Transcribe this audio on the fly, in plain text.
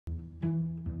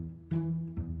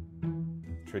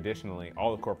traditionally,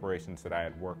 all the corporations that I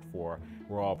had worked for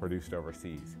were all produced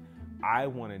overseas. I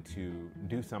wanted to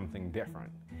do something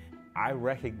different. I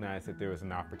recognized that there was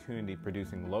an opportunity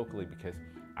producing locally because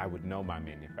I would know my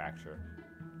manufacturer.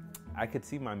 I could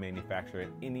see my manufacturer at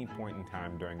any point in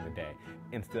time during the day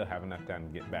and still have enough time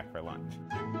to get back for lunch.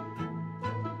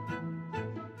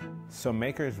 So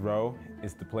Makers Row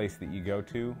is the place that you go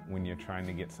to when you're trying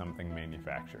to get something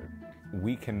manufactured.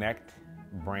 We connect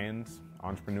brands,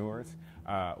 entrepreneurs,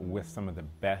 with some of the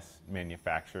best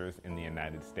manufacturers in the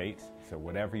United States. So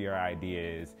whatever your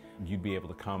idea is, you'd be able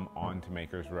to come on to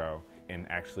Makers Row and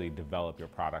actually develop your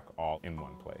product all in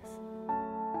one place.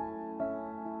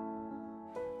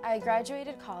 I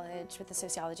graduated college with a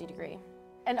sociology degree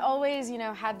and always,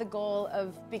 had the goal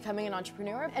of becoming an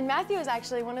entrepreneur. And Matthew was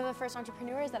actually one of the first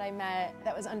entrepreneurs that I met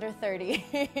that was under 30.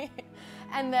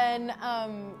 And then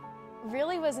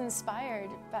really was inspired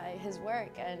by his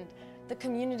work and the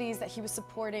communities that he was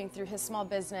supporting through his small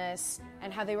business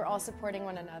and how they were all supporting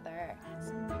one another.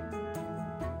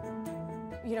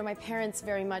 My parents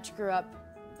very much grew up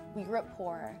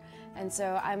poor, and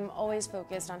so I'm always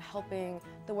focused on helping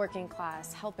the working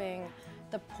class, helping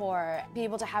the poor be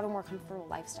able to have a more comfortable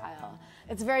lifestyle.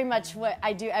 It's very much what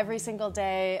I do every single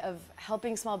day, of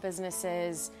helping small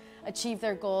businesses achieve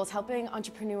their goals, helping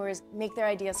entrepreneurs make their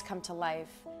ideas come to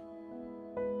life.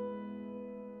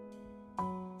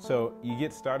 So you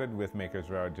get started with Makers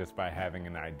Row just by having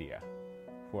an idea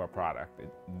for a product.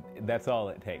 That's all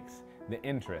it takes, the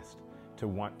interest to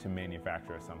want to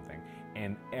manufacture something.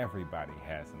 And everybody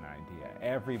has an idea.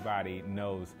 Everybody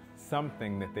knows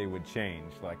something that they would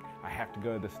change. Like, I have to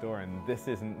go to the store and this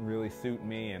isn't really suit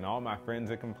me and all my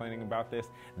friends are complaining about this.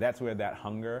 That's where that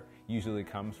hunger usually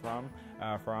comes from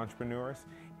for entrepreneurs.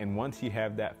 And once you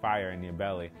have that fire in your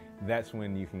belly, that's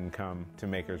when you can come to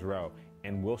Makers Row.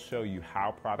 And we'll show you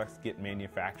how products get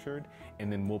manufactured,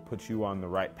 and then we'll put you on the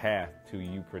right path to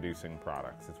you producing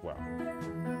products as well.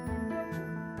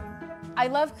 I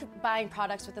love buying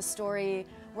products with a story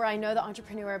where I know the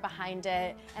entrepreneur behind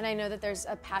it, and I know that there's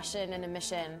a passion and a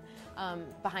mission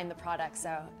behind the product.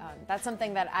 So that's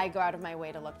something that I go out of my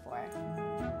way to look for.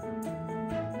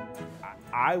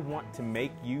 I want to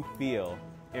make you feel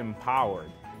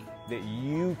empowered that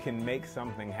you can make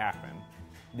something happen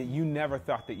that you never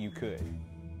thought that you could.